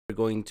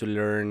we're going to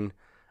learn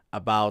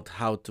about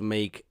how to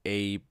make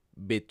a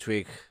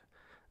Bitwig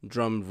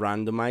drum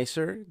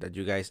randomizer that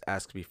you guys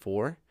asked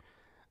before.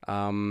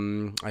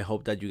 I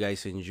hope that you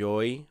guys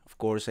enjoy. Of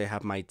course, I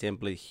have my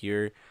template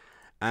here,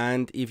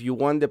 and if you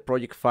want the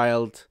project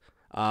filed,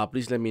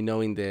 please let me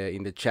know in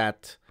the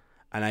chat,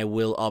 and I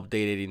will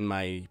update it in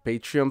my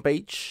Patreon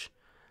page,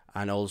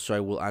 and also I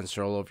will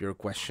answer all of your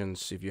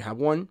questions if you have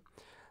one.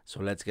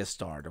 So let's get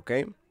started,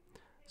 okay?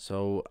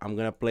 So I'm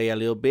gonna play a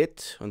little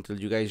bit until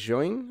you guys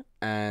join,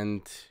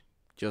 and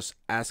just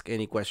ask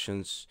any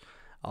questions.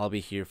 I'll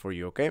be here for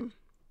you, okay?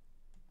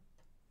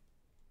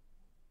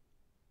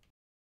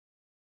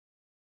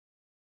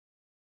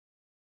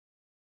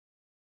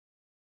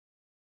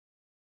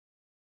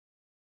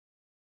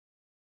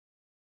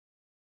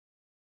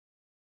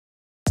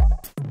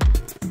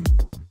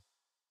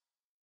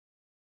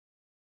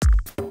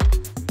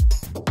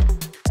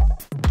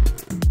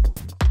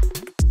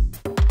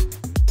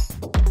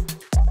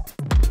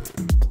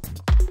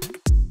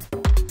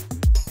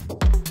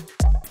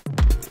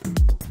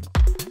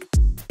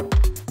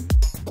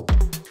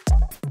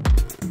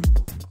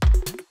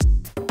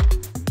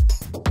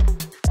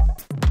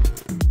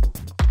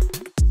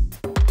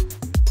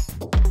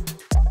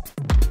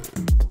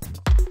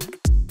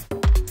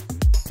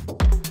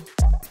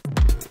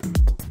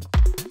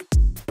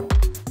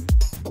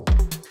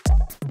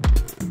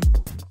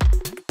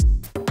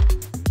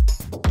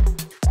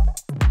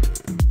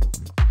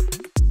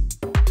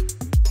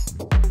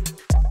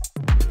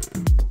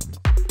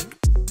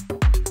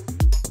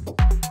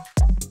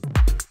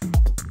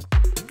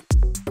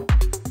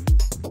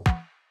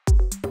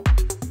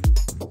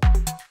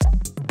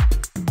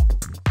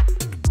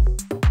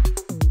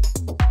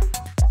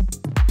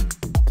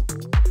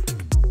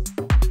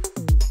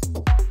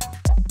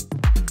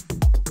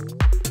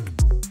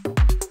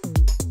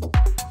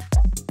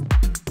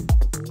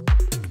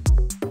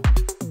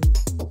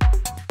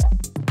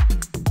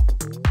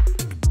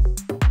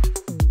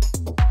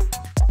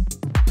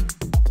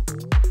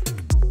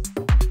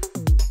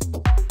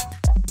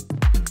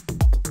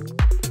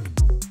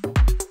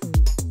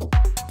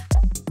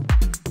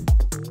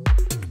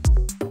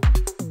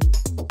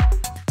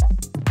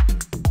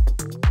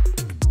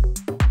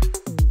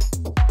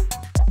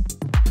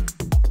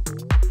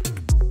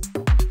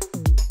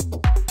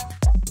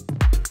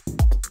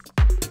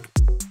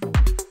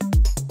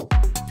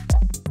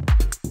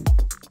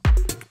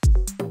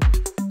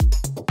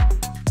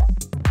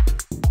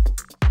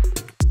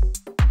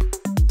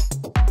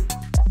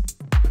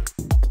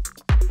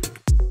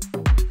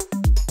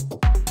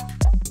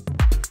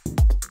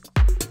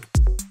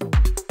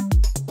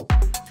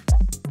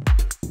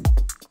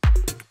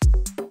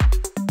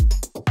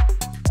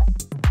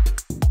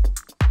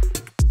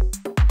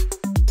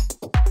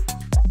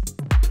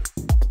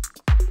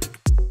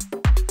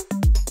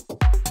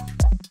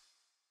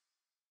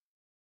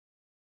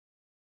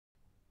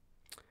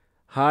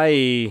 Hi,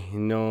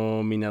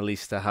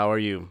 Nominalista. How are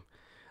you?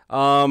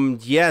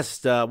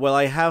 Yes. Well,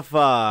 I have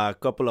a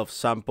couple of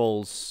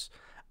samples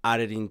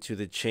added into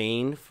the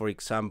chain. For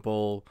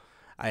example,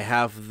 I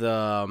have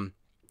I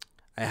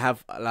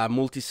have a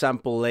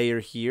multi-sample layer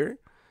here,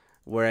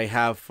 where I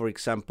have, for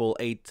example,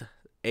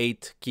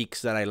 eight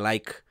kicks that I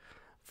like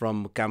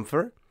from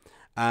Camphor,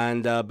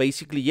 and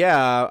basically,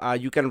 yeah,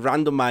 you can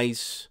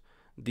randomize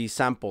the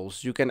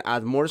samples. You can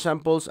add more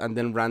samples and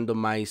then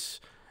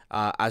randomize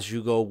as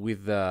you go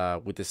with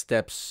the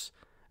steps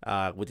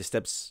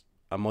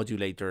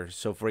modulator.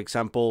 So, for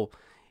example,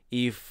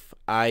 if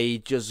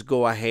I just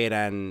go ahead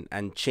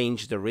and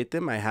change the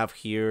rhythm, I have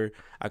here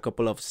a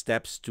couple of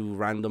steps to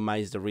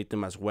randomize the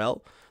rhythm as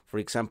well. For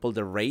example,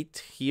 the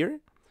rate here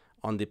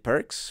on the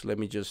perks. Let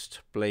me just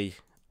play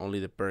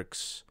only the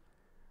perks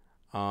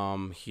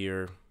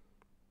here.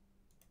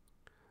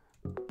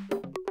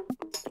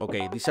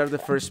 Okay, these are the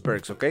first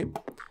perks, okay?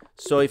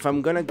 So if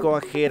I'm gonna go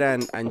ahead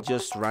and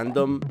just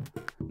random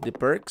the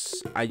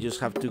perks, I just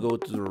have to go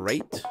to the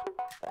rate,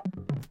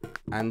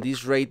 and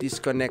this rate is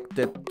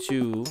connected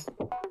to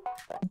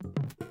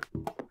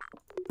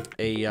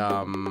a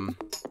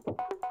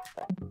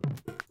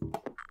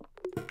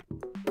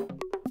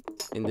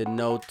in the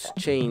note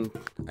chain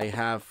I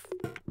have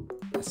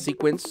a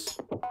sequence,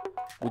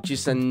 which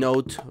is a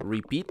note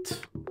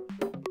repeat,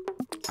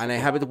 and I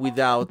have it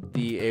without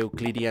the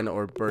Euclidean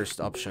or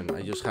burst option.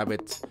 I just have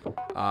it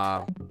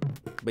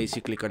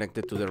basically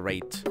connected to the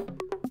rate.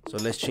 So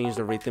let's change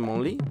the rhythm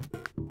only.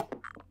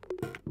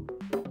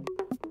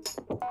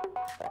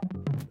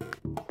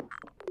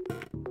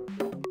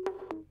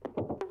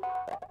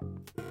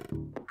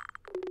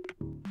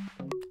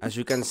 As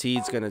you can see,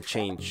 it's gonna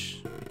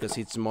change because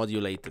it's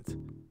modulated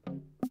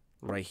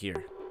right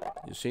here.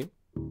 You see?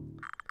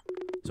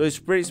 So it's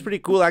pretty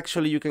cool.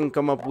 Actually, you can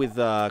come up with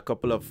a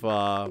couple of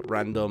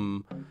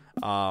random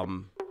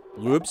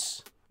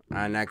groups,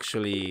 and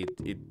actually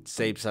it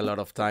saves a lot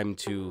of time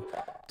to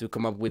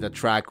come up with a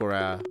track or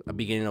a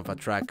beginning of a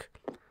track.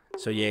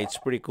 So yeah, it's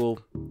pretty cool.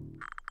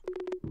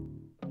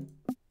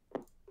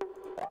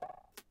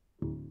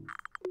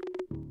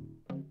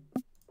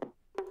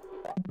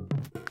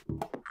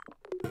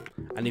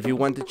 And if you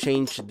want to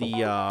change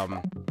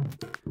the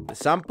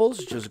samples,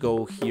 just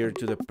go here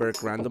to the perk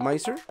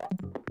randomizer.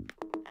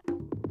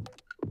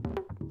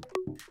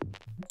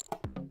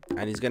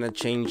 And it's gonna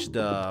change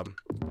the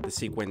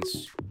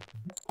sequence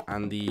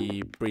and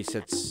the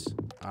presets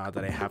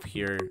that I have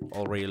here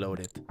already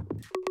loaded.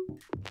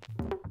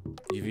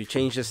 If you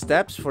change the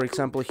steps, for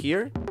example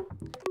here,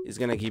 it's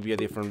gonna give you a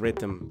different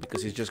rhythm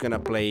because it's just gonna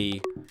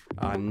play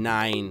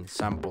 9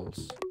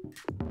 samples.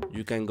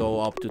 You can go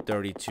up to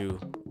 32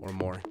 or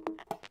more.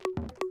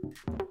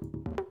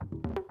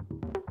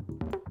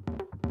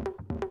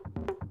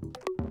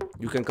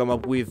 You can come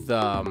up with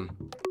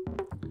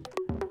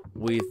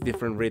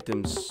different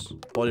rhythms,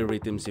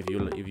 polyrhythms if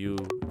you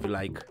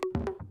like.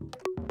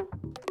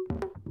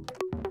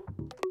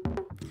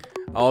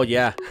 Oh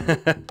yeah,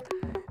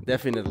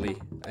 definitely.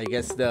 I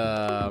guess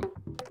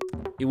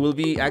it will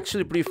be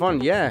actually pretty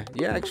fun. Yeah,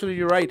 actually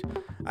you're right.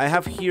 I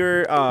have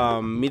here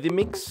MIDI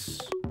mix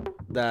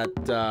that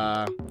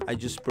I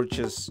just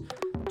purchased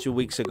 2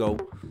 weeks ago.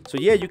 So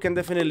yeah, you can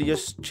definitely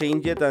just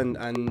change it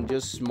and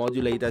just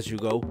modulate as you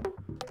go.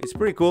 It's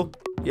pretty cool.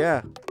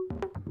 Yeah.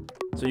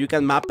 So you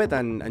can map it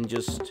and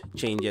just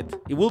change it.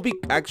 It will be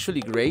actually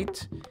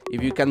great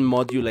if you can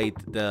modulate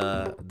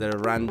the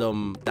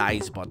random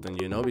dice button,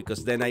 you know,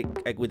 because then I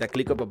with a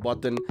click of a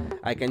button,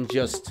 I can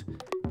just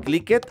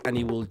click it and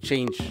it will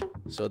change.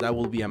 So that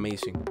will be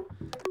amazing.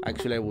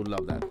 Actually, I would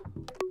love that.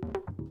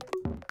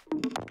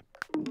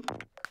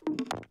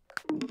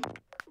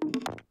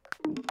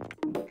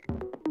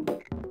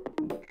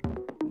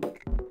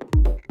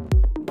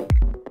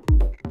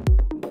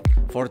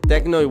 For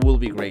techno, it will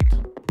be great.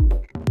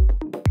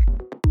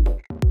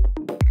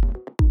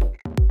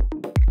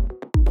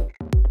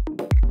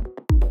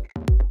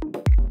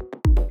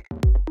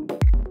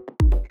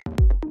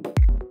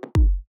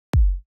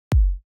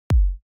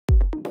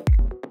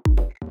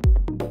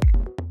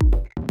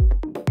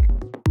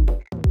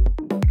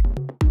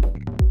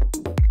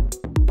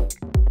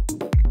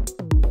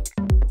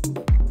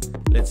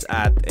 Let's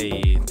add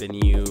the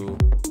new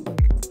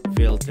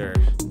filter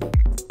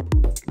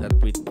that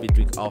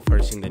Bitwig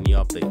offers in the new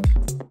update.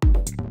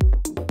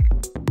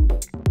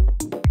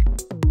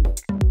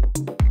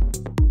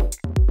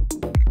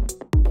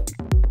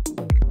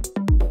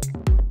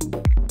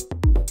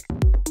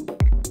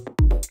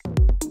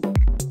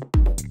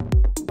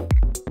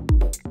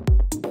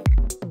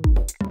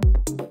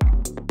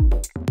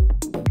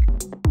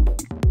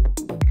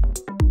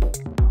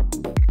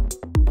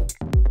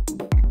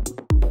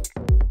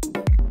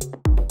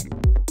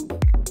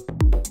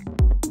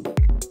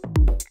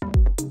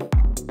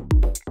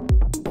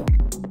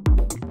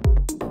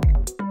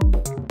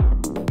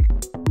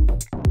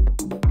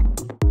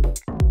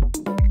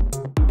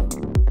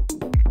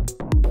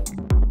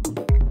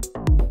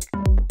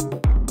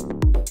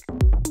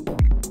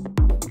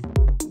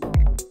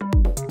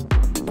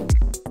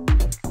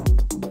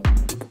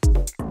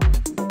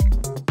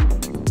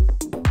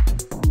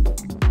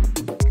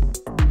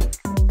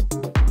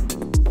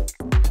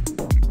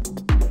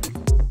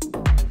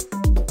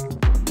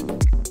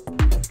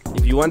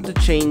 You want to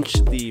change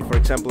for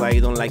example, I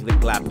don't like the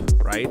clap,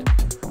 right?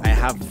 I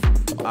have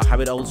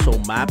it also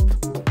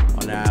mapped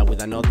on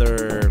with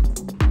another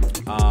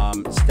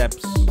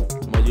steps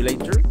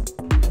modulator,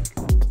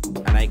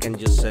 and I can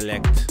just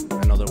select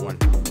another one.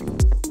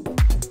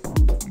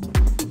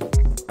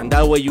 And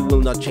that way you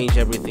will not change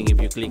everything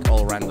if you click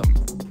all random.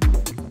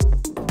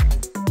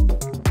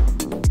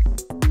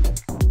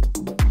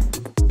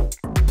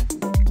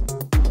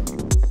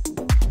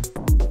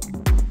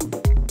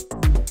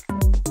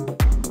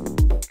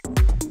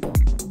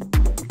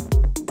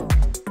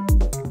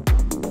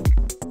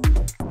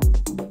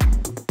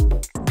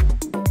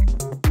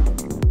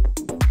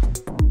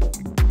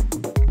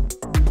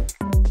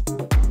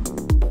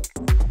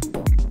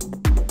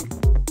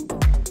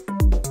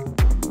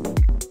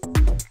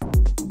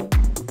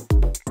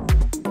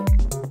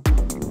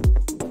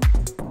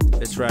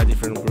 Let's try a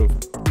different groove.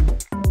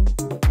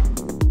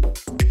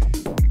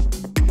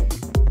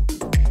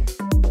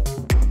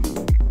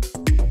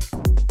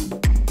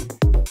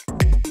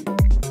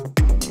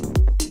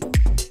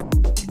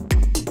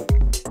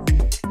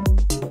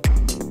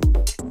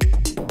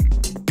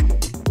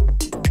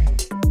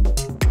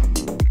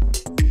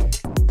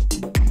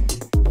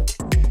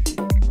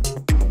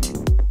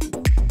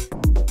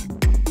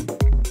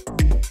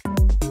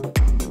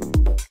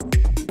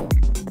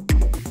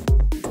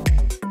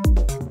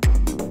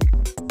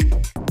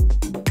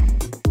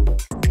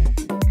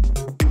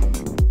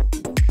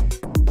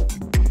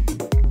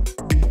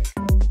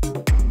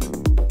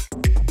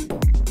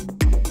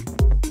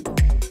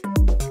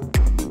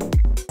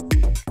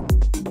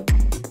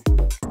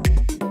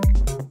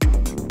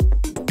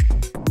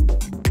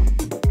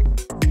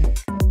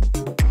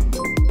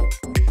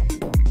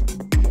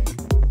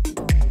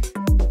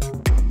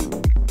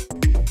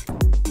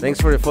 Thanks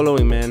for the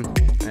following, man.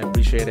 I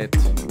appreciate it.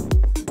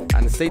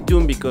 And stay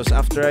tuned because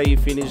after I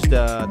finish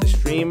the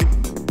stream,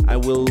 I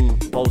will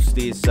post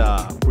this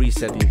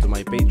preset into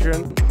my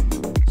Patreon.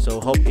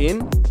 So hop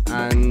in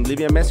and leave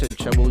me a message.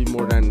 much. I will be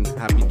more than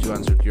happy to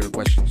answer your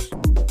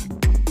questions.